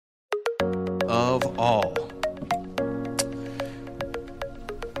of all.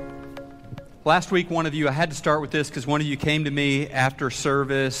 Last week, one of you, I had to start with this because one of you came to me after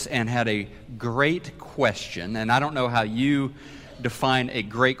service and had a great question. And I don't know how you define a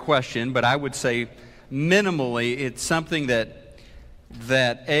great question, but I would say minimally it's something that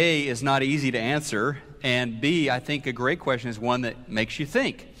A, is not easy to answer, and B, I think a great question is one that makes you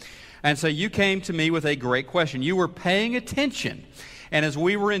think. And so you came to me with a great question. You were paying attention. And as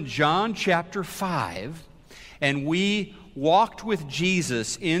we were in John chapter 5, and we walked with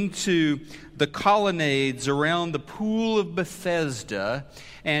Jesus into the colonnades around the pool of Bethesda,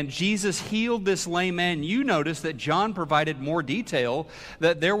 and Jesus healed this lame man, you notice that John provided more detail,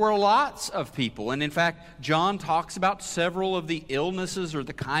 that there were lots of people. And in fact, John talks about several of the illnesses or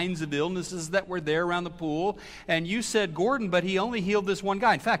the kinds of illnesses that were there around the pool. And you said, Gordon, but he only healed this one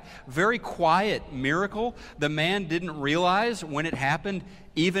guy. In fact, very quiet miracle. The man didn't realize when it happened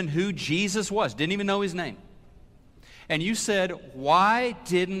even who Jesus was, didn't even know his name. And you said, why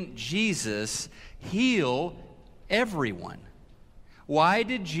didn't Jesus heal everyone? Why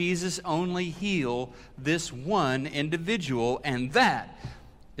did Jesus only heal this one individual? And that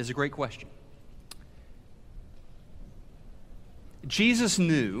is a great question. Jesus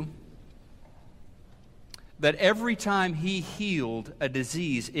knew that every time he healed a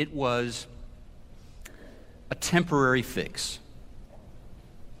disease, it was a temporary fix.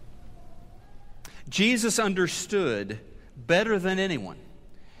 Jesus understood better than anyone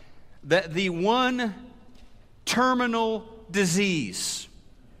that the one terminal disease,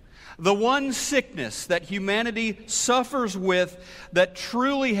 the one sickness that humanity suffers with that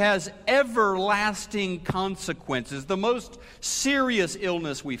truly has everlasting consequences, the most serious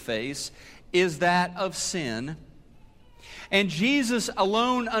illness we face is that of sin. And Jesus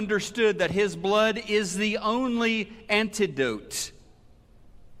alone understood that his blood is the only antidote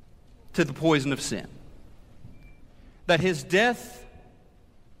to the poison of sin. That his death,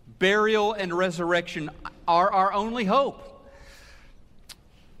 burial, and resurrection are our only hope.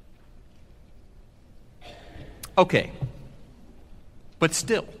 Okay, but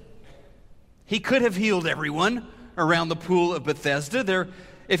still, he could have healed everyone around the pool of Bethesda.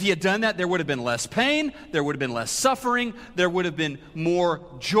 If he had done that, there would have been less pain, there would have been less suffering, there would have been more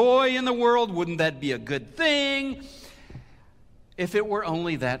joy in the world. Wouldn't that be a good thing? If it were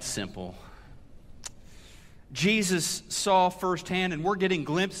only that simple. Jesus saw firsthand, and we're getting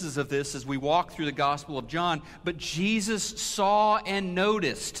glimpses of this as we walk through the Gospel of John, but Jesus saw and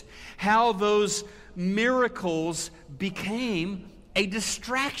noticed how those miracles became a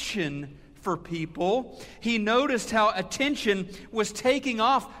distraction for people. He noticed how attention was taken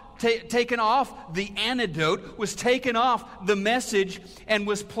off the antidote, was taken off the message, and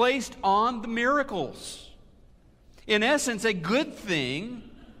was placed on the miracles. In essence, a good thing,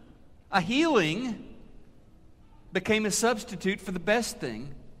 a healing, became a substitute for the best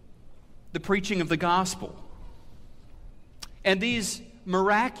thing, the preaching of the gospel. And these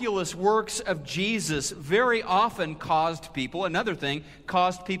miraculous works of Jesus very often caused people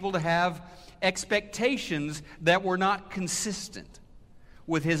to have expectations that were not consistent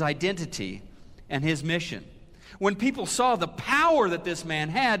with his identity and his mission. When people saw the power that this man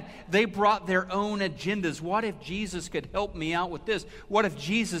had, they brought their own agendas. What if Jesus could help me out with this? What if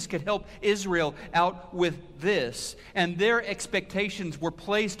Jesus could help Israel out with this? And their expectations were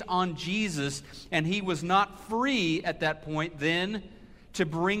placed on Jesus, and he was not free at that point then to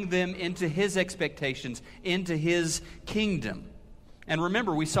bring them into his expectations, into his kingdom. And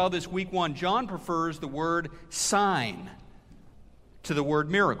remember, we saw this week 1, John prefers the word sign to the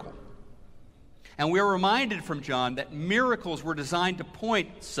word miracle. And we are reminded from John that miracles were designed to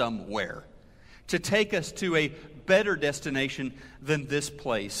point somewhere, to take us to a better destination than this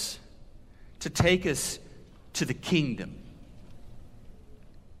place, to take us to the kingdom.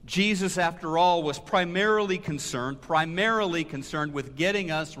 Jesus, after all, was primarily concerned with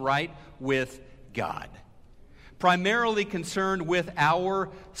getting us right with God. Primarily concerned with our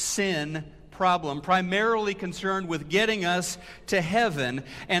sin problem, primarily concerned with getting us to heaven.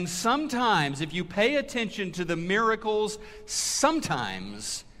 And sometimes, if you pay attention to the miracles,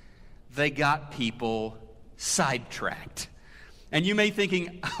 sometimes they got people sidetracked. And you may be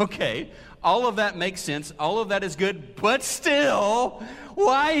thinking, okay, all of that makes sense, all of that is good, but still,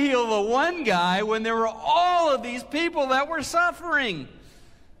 why heal the one guy when there were all of these people that were suffering?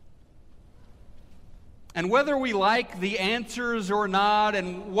 And whether we like the answers or not,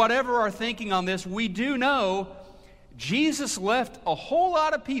 and whatever our thinking on this, we do know Jesus left a whole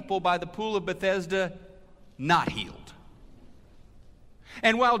lot of people by the pool of Bethesda not healed.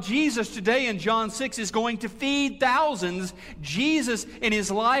 And while Jesus today in John 6 is going to feed thousands, Jesus in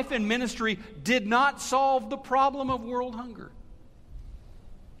his life and ministry did not solve the problem of world hunger.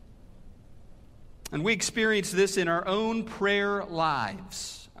 And we experience this in our own prayer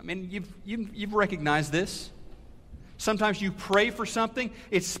lives. I mean, you've recognized this. Sometimes you pray for something,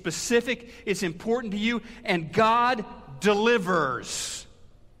 it's specific, it's important to you, and God delivers.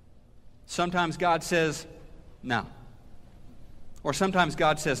 Sometimes God says, no. Or sometimes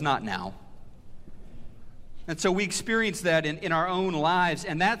God says, not now. And so we experience that in our own lives,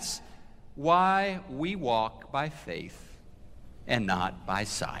 and that's why we walk by faith and not by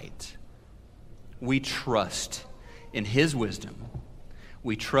sight. We trust in His wisdom.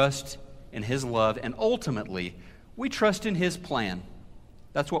 We trust in His love, and ultimately, we trust in His plan.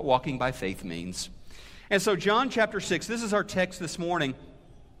 That's what walking by faith means. And so John chapter 6, this is our text this morning.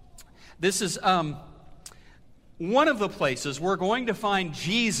 This is one of the places we're going to find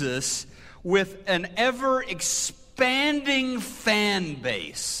Jesus with an ever-expanding fan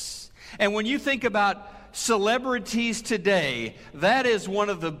base. And when you think about celebrities today, that is one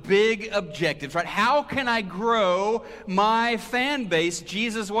of the big objectives, right? How can I grow my fan base?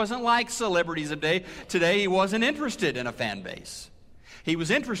 Jesus wasn't like celebrities of today. He wasn't interested in a fan base. He was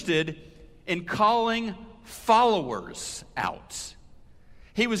interested in calling followers out.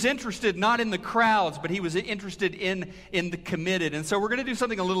 He was interested not in the crowds, but he was interested in the committed. And so we're going to do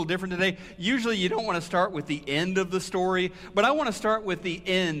something a little different today. Usually you don't want to start with the end of the story, but I want to start with the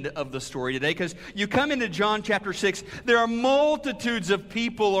end of the story today, because you come into John chapter 6, there are multitudes of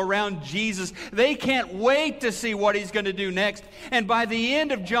people around Jesus. They can't wait to see what he's going to do next. And by the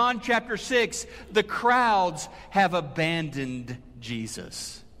end of John chapter 6, the crowds have abandoned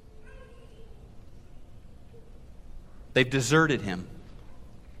Jesus. They've deserted him.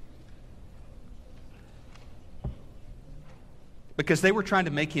 Because they were trying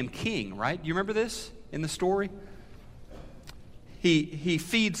to make him king, right? You remember this in the story? He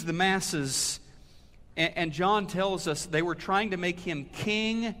feeds the masses, and John tells us they were trying to make him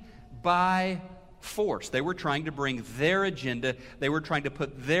king by force. They were trying to bring their agenda. They were trying to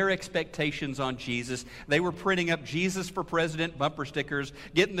put their expectations on Jesus. They were printing up Jesus for president bumper stickers,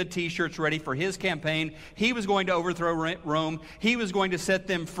 getting the t-shirts ready for his campaign. He was going to overthrow Rome. He was going to set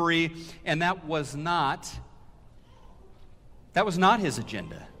them free, and that was not his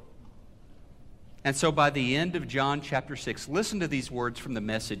agenda. And so by the end of John chapter 6, listen to these words from the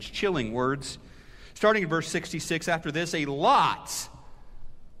Message, chilling words. Starting in verse 66, after this, a lot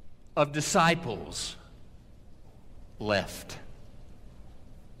of disciples left.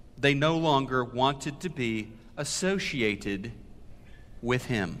 They no longer wanted to be associated with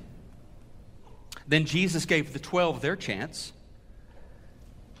him. Then Jesus gave the 12 their chance.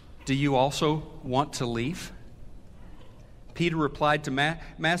 Do you also want to leave? Peter replied to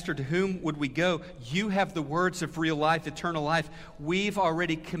Master, to whom would we go? You have the words of real life, eternal life. We've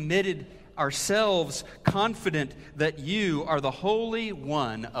already committed ourselves, confident that you are the Holy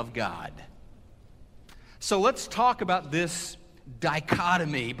One of God. So let's talk about this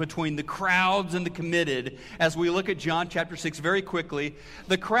dichotomy between the crowds and the committed as we look at John chapter 6 very quickly.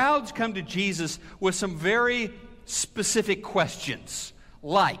 The crowds come to Jesus with some very specific questions,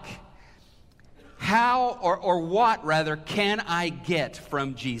 like, how or what rather can I get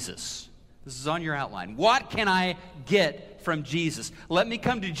from Jesus? This is on your outline. What can I get from Jesus? Let me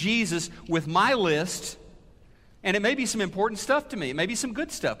come to Jesus with my list, and it may be some important stuff to me. It may be some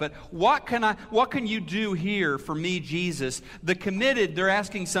good stuff, but what can you do here for me, Jesus? The committed, they're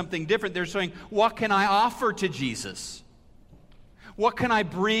asking something different. They're saying, what can I offer to Jesus? What can I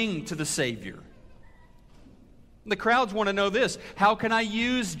bring to the Savior? The crowds want to know this. How can I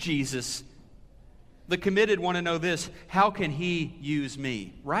use Jesus? The committed want to know this. How can he use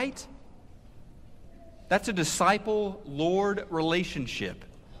me? Right? That's a disciple-Lord relationship.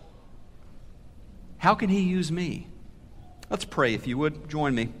 How can he use me? Let's pray, if you would.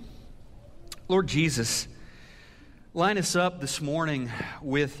 Join me. Lord Jesus, line us up this morning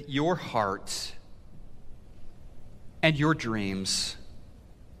with your heart and your dreams,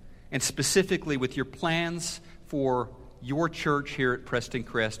 and specifically with your plans for your church here at Preston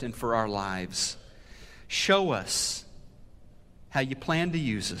Crest and for our lives. Show us how you plan to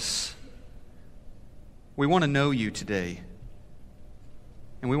use us. We want to know you today,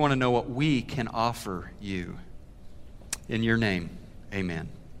 and we want to know what we can offer you. In your name, amen.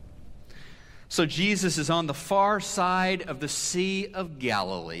 So Jesus is on the far side of the Sea of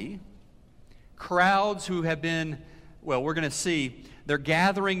Galilee. Crowds who have been, well, we're going to see, they're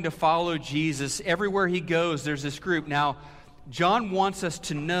gathering to follow Jesus. Everywhere he goes, there's this group. Now, John wants us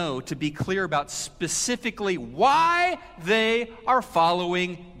to know, to be clear about specifically why they are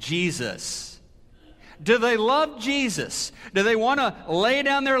following Jesus. Do they love Jesus? Do they want to lay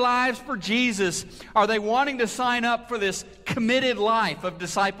down their lives for Jesus? Are they wanting to sign up for this committed life of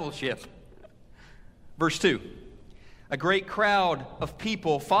discipleship? Verse 2, a great crowd of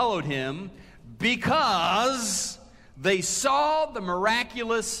people followed him because they saw the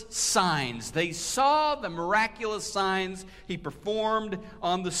miraculous signs. They saw the miraculous signs he performed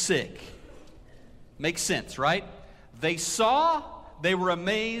on the sick. Makes sense, right? They saw, they were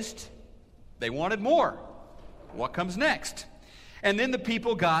amazed, they wanted more. What comes next? And then the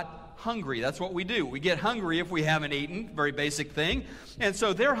people got hungry. That's what we do. We get hungry if we haven't eaten, very basic thing. And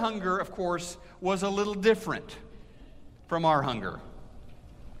so their hunger, of course, was a little different from our hunger.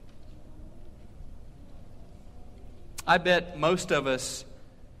 I bet most of us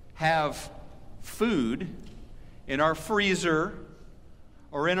have food in our freezer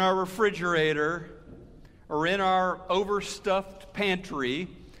or in our refrigerator or in our overstuffed pantry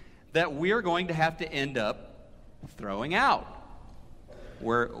that we're going to have to end up throwing out.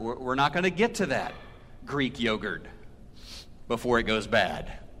 We're not going to get to that Greek yogurt before it goes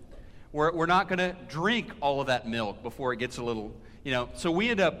bad. We're not going to drink all of that milk before it gets a little, so we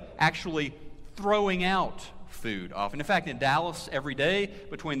end up actually throwing out food often. In fact, in Dallas, every day,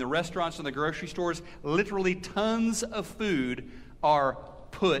 between the restaurants and the grocery stores, literally tons of food are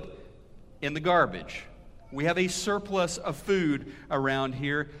put in the garbage. We have a surplus of food around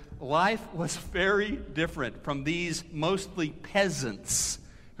here. Life was very different from these mostly peasants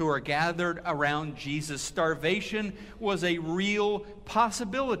who are gathered around Jesus. Starvation was a real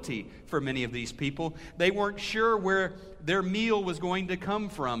possibility for many of these people. They weren't sure where their meal was going to come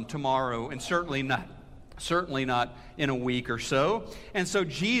from tomorrow, and certainly not in a week or so. And so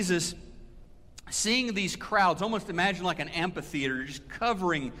Jesus, seeing these crowds, almost imagine like an amphitheater just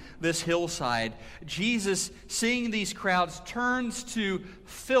covering this hillside. Jesus, seeing these crowds, turns to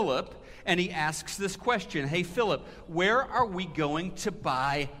Philip and he asks this question. Hey, Philip, where are we going to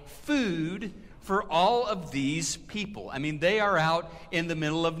buy food for all of these people? I mean, they are out in the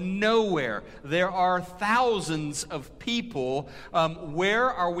middle of nowhere. There are thousands of people. Where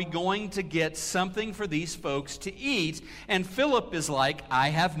are we going to get something for these folks to eat? And Philip is like, I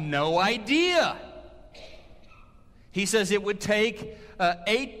have no idea. He says it would take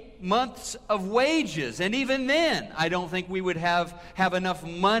 8 months of wages, and even then, I don't think we would have enough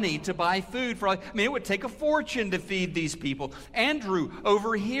money to buy food for. It would take a fortune to feed these people. Andrew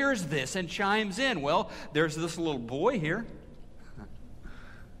overhears this and chimes in. Well, there's this little boy here.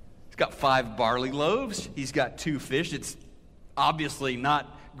 He's got 5 barley loaves. He's got 2 fish. It's obviously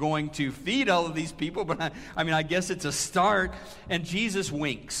not going to feed all of these people, but I guess it's a start. And Jesus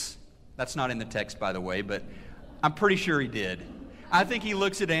winks. That's not in the text, by the way, but I'm pretty sure he did. I think he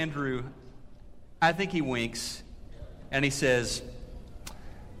looks at Andrew, I think he winks, and he says,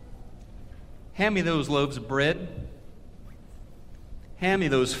 hand me those loaves of bread, hand me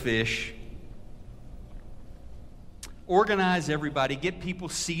those fish, organize everybody, get people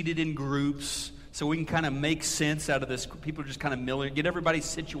seated in groups so we can kind of make sense out of this. People are just kind of milling, get everybody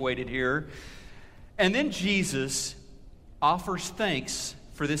situated here. And then Jesus offers thanks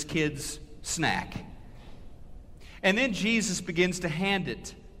for this kid's snack. And then Jesus begins to hand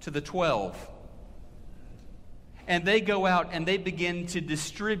it to the 12. And they go out and they begin to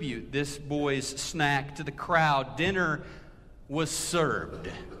distribute this boy's snack to the crowd. Dinner was served.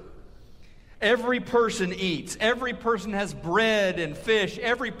 Every person eats. Every person has bread and fish.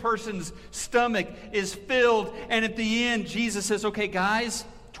 Every person's stomach is filled. And at the end, Jesus says, okay, guys,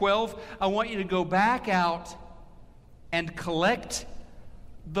 12, I want you to go back out and collect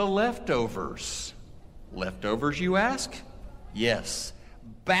the leftovers. Leftovers, you ask? Yes.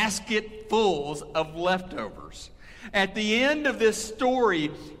 Basketfuls of leftovers. At the end of this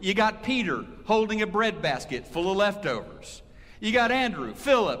story, you got Peter holding a bread basket full of leftovers. You got Andrew,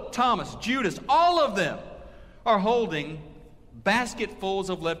 Philip, Thomas, Judas, all of them are holding basketfuls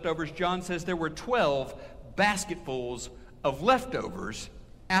of leftovers. John says there were 12 basketfuls of leftovers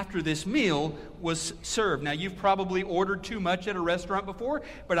after this meal was served. Now, you've probably ordered too much at a restaurant before,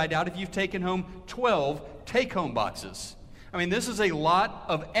 but I doubt if you've taken home 12 take-home boxes. This is a lot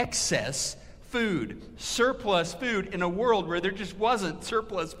of excess food, surplus food in a world where there just wasn't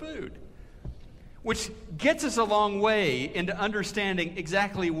surplus food. Which gets us a long way into understanding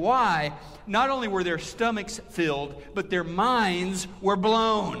exactly why not only were their stomachs filled, but their minds were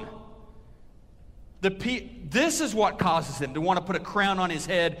blown. This is what causes them to want to put a crown on his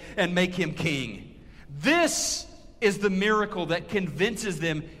head and make him king. This is the miracle that convinces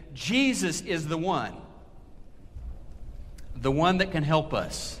them Jesus is the one. the one that can help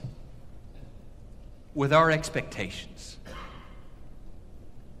us with our expectations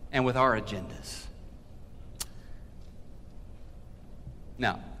and with our agendas.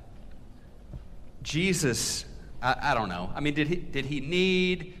 Now, Jesus, I don't know. I mean, did he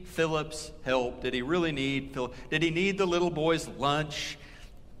need Philip's help? Did he really need Philip? Did he need the little boy's lunch?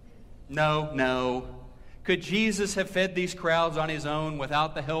 No. Could Jesus have fed these crowds on his own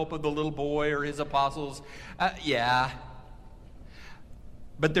without the help of the little boy or his apostles? Yeah.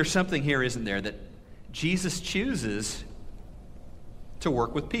 But there's something here, isn't there, that Jesus chooses to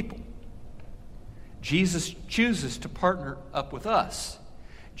work with people. Jesus chooses to partner up with us.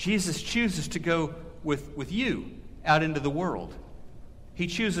 Jesus chooses to go with you out into the world. He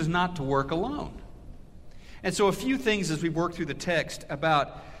chooses not to work alone. And so a few things as we work through the text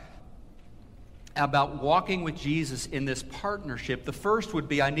about walking with Jesus in this partnership. The first would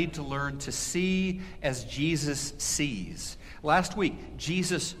be I need to learn to see as Jesus sees. Last week,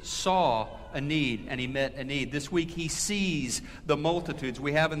 Jesus saw a need and he met a need. This week, he sees the multitudes.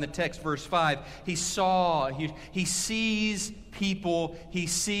 We have in the text, verse 5, he sees people, he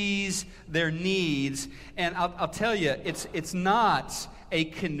sees their needs. And I'll tell you, it's not a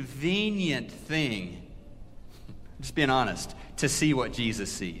convenient thing, just being honest, to see what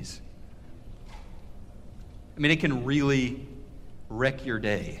Jesus sees. I mean, it can really wreck your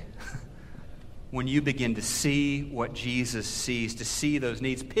day when you begin to see what Jesus sees, to see those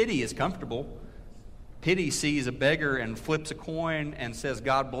needs. Pity is comfortable. Pity sees a beggar and flips a coin and says,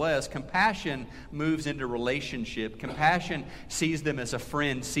 God bless. Compassion moves into relationship. Compassion sees them as a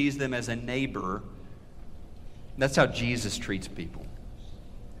friend, sees them as a neighbor. That's how Jesus treats people.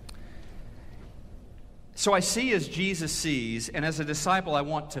 So I see as Jesus sees, and as a disciple, I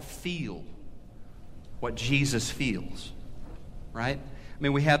want to feel what Jesus feels, right? I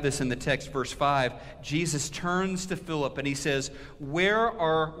mean, we have this in the text, verse 5. Jesus turns to Philip and he says, where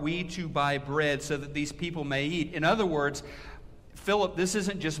are we to buy bread so that these people may eat? In other words, Philip, this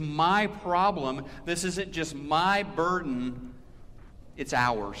isn't just my problem. This isn't just my burden. It's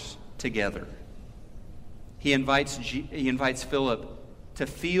ours together. He invites Philip to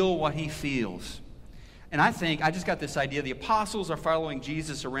feel what he feels. And I just got this idea, the apostles are following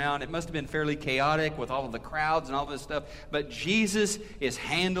Jesus around. It must have been fairly chaotic with all of the crowds and all this stuff. But Jesus is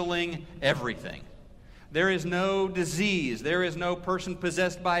handling everything. There is no disease. There is no person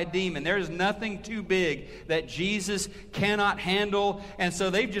possessed by a demon. There is nothing too big that Jesus cannot handle. And so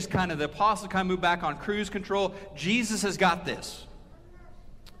the apostles kind of move back on cruise control. Jesus has got this.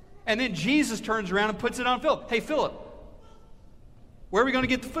 And then Jesus turns around and puts it on Philip. Hey, Philip, where are we going to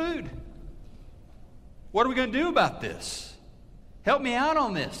get the food? What are we going to do about this? Help me out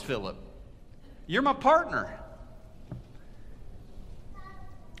on this, Philip. You're my partner.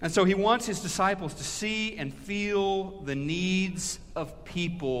 And so he wants his disciples to see and feel the needs of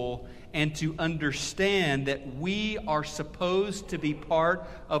people and to understand that we are supposed to be part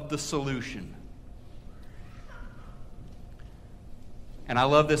of the solution. And I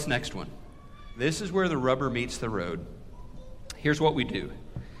love this next one. This is where the rubber meets the road. Here's what we do.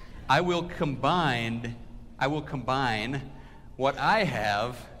 I will combine what I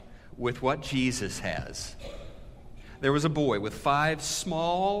have with what Jesus has. There was a boy with 5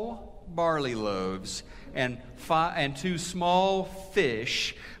 small barley loaves and 2 small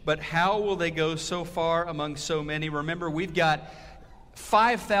fish, but how will they go so far among so many? Remember, we've got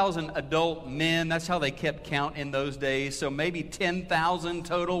 5,000 adult men. That's how they kept count in those days. So maybe 10,000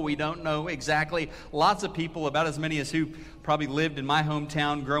 total. We don't know exactly. Lots of people, about as many as who probably lived in my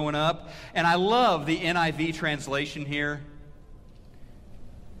hometown growing up. And I love the NIV translation here.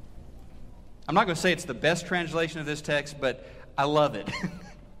 I'm not going to say it's the best translation of this text, but I love it.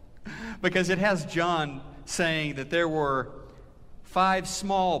 Because it has John saying that there were 5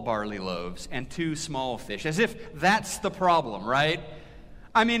 small barley loaves and 2 small fish. As if that's the problem, right?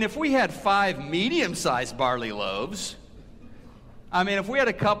 I mean, if we had 5 medium-sized barley loaves, if we had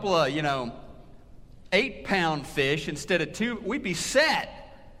a couple of, 8-pound fish instead of 2, we'd be set.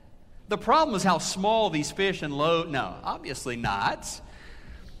 The problem is how small these fish and loaves. No, obviously not.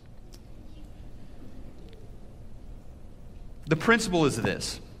 The principle is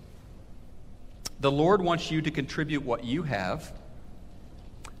this. The Lord wants you to contribute what you have.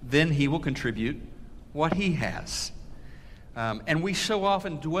 Then he will contribute what he has. And we so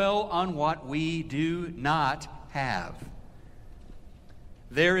often dwell on what we do not have.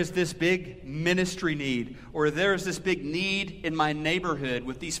 There is this big ministry need, or there's this big need in my neighborhood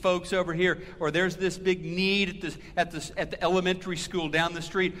with these folks over here, or there's this big need at the elementary school down the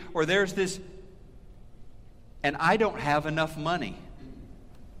street, or there's this, and I don't have enough money.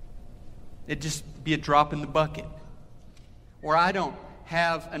 It'd just be a drop in the bucket. or I don't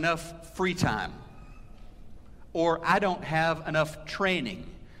have enough free time, or I don't have enough training,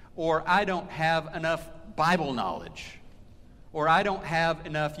 or I don't have enough Bible knowledge, or I don't have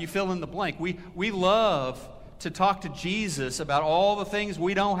enough, you fill in the blank. We love to talk to Jesus about all the things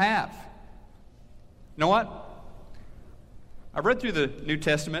we don't have. You know what? I've read through the New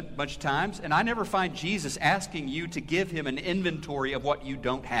Testament a bunch of times, and I never find Jesus asking you to give him an inventory of what you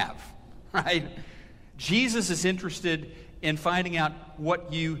don't have, right? Jesus is interested in finding out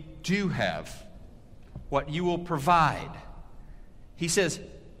what you do have, what you will provide. He says,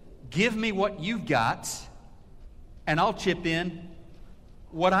 give me what you've got, and I'll chip in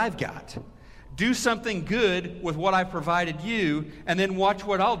what I've got. Do something good with what I've provided you, and then watch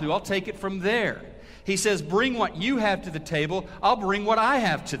what I'll do. I'll take it from there. He says, bring what you have to the table, I'll bring what I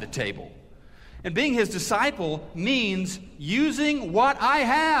have to the table. And being his disciple means using what I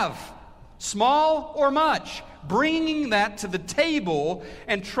have, small or much, bringing that to the table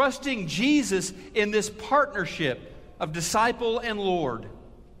and trusting Jesus in this partnership of disciple and Lord.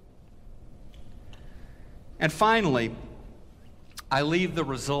 And finally, I leave the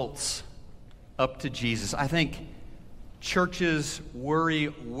results up to Jesus. I think churches worry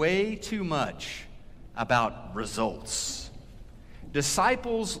way too much about results.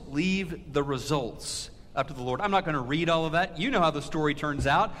 Disciples leave the results up to the Lord. I'm not going to read all of that. You know how the story turns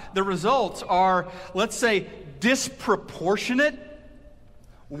out. The results are, let's say, disproportionate,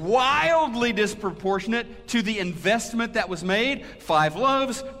 wildly disproportionate to the investment that was made. 5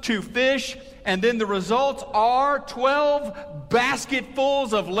 loaves, 2 fish, and then the results are 12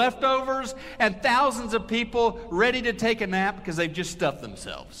 basketfuls of leftovers and thousands of people ready to take a nap because they've just stuffed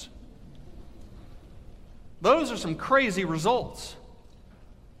themselves. Those are some crazy results.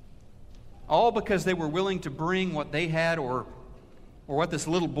 All because they were willing to bring what they had or what this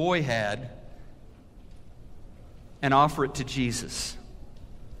little boy had and offer it to Jesus.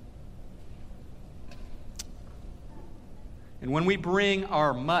 And when we bring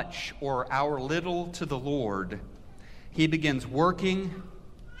our much or our little to the Lord, he begins working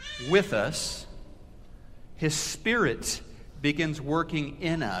with us. His Spirit begins working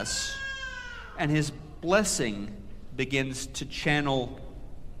in us, and his blessing begins to channel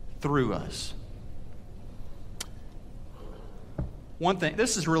through us. One thing,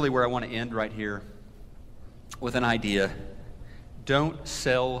 this is really where I want to end right here with an idea. Don't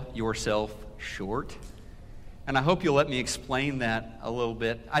sell yourself short. And I hope you'll let me explain that a little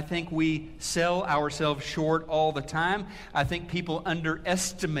bit. I think we sell ourselves short all the time. I think people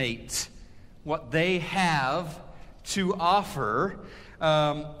underestimate what they have to offer.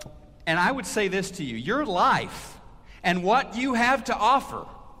 And I would say this to you, your life and what you have to offer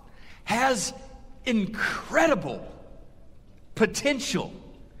has incredible potential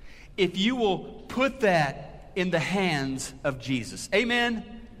if you will put that in the hands of Jesus. Amen?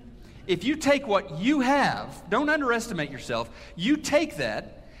 If you take what you have, don't underestimate yourself, you take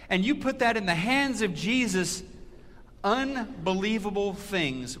that and you put that in the hands of Jesus, unbelievable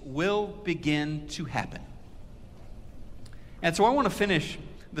things will begin to happen. And so I want to finish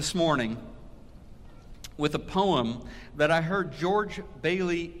this morning with a poem that I heard George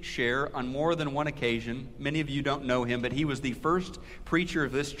Bailey share on more than one occasion. Many of you don't know him, but he was the first preacher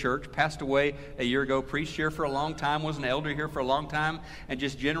of this church, passed away a year ago, preached here for a long time, was an elder here for a long time, and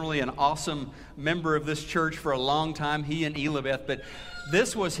just generally an awesome member of this church for a long time, he and Elizabeth. But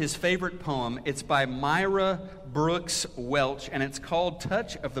this was his favorite poem. It's by Myra Brooks Welch, and it's called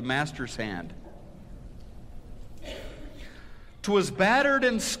Touch of the Master's Hand. 'Twas battered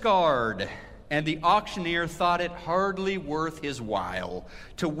and scarred, and the auctioneer thought it hardly worth his while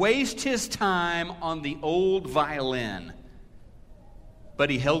to waste his time on the old violin. But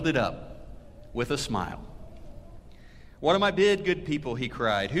he held it up with a smile. "What am I bid, good people?" he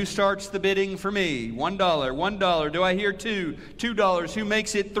cried. "Who starts the bidding for me? $1, $1. Do I hear $2? $2. Who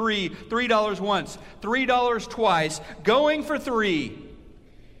makes it $3? $3 once, $3 twice, going for $3.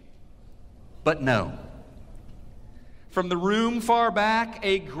 But no. From the room far back,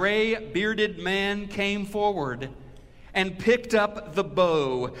 a gray-bearded man came forward and picked up the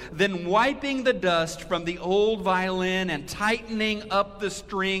bow. Then wiping the dust from the old violin and tightening up the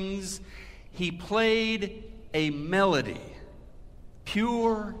strings, he played a melody,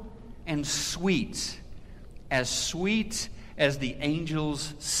 pure and sweet as the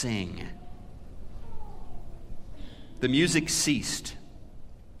angels sing. The music ceased,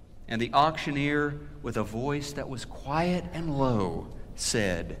 and the auctioneer, with a voice that was quiet and low,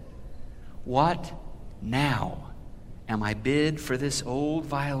 said, "What now am I bid for this old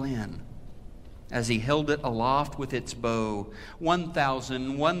violin?" as he held it aloft with its bow.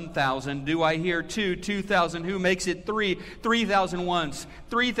 1,000, 1,000. Do I hear 2? 2,000. Who makes it 3? 3,000 once,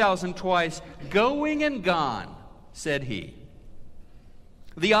 3,000 twice. Going and gone, said he.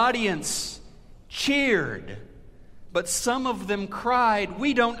 The audience cheered, but some of them cried,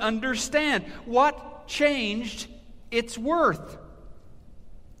 we don't understand. What changed its worth?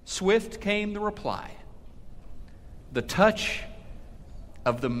 Swift came the reply. The touch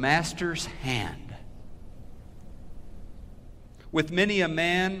of the Master's hand. With many a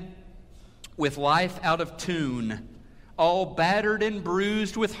man with life out of tune, all battered and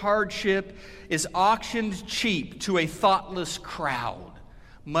bruised with hardship, is auctioned cheap to a thoughtless crowd,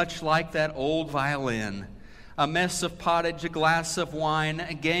 much like that old violin. A mess of pottage, a glass of wine,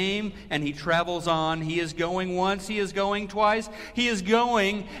 a game, and he travels on. He is going once, he is going twice, he is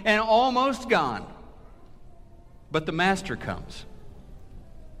going and almost gone. But the Master comes.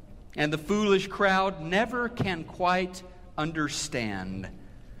 And the foolish crowd never can quite understand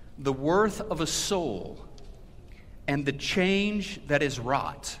the worth of a soul and the change that is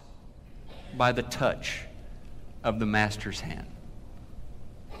wrought by the touch of the Master's hand.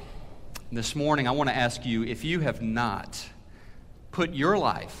 This morning, I want to ask you, if you have not put your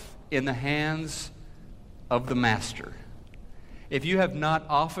life in the hands of the Master, if you have not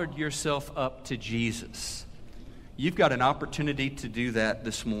offered yourself up to Jesus, you've got an opportunity to do that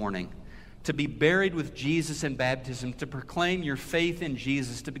this morning, to be buried with Jesus in baptism, to proclaim your faith in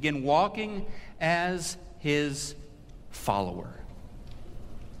Jesus, to begin walking as His follower,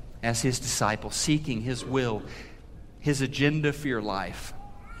 as His disciple, seeking His will, His agenda for your life.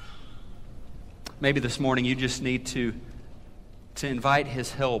 Maybe this morning you just need to invite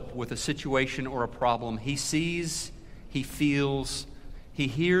His help with a situation or a problem. He sees, He feels, He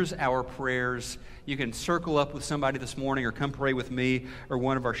hears our prayers. You can circle up with somebody this morning or come pray with me or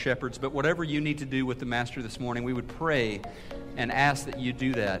one of our shepherds. But whatever you need to do with the Master this morning, we would pray and ask that you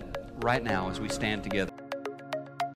do that right now as we stand together.